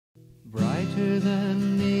brighter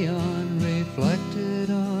than neon, reflected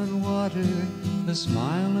on water. The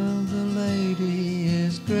smile of the lady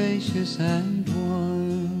is gracious and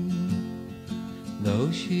warm.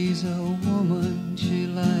 Though she's a woman, she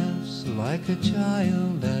laughs like a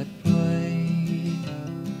child at play.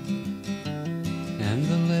 And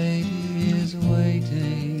the lady is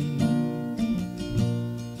waiting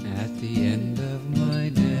at the end of my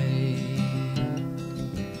day.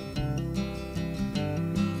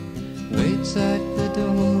 Waits at the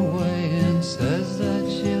doorway and says that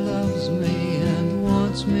she loves me, and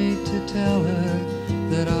wants me to tell her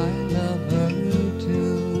that I love her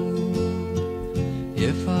too.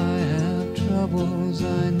 If I have troubles,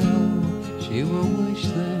 I know she will wish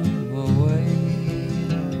them away.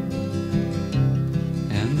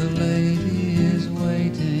 And the lady is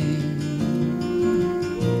waiting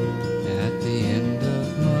at the end of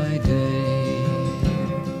my day.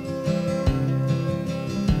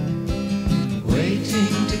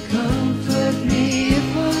 Waiting to comfort me if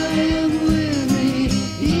I am weary,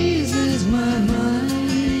 eases my mind.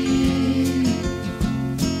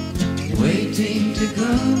 Waiting to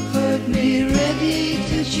comfort me, ready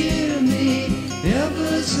to cheer me,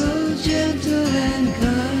 ever so gentle and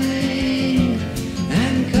kind,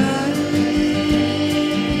 and kind.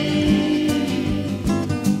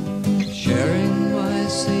 Sharing my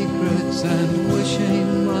secrets and wishing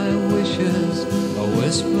my wishes, a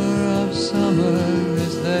whisper of summer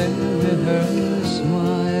is there in her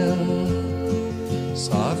smile,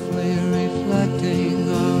 softly reflecting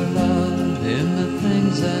our love in the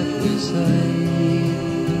things that we say.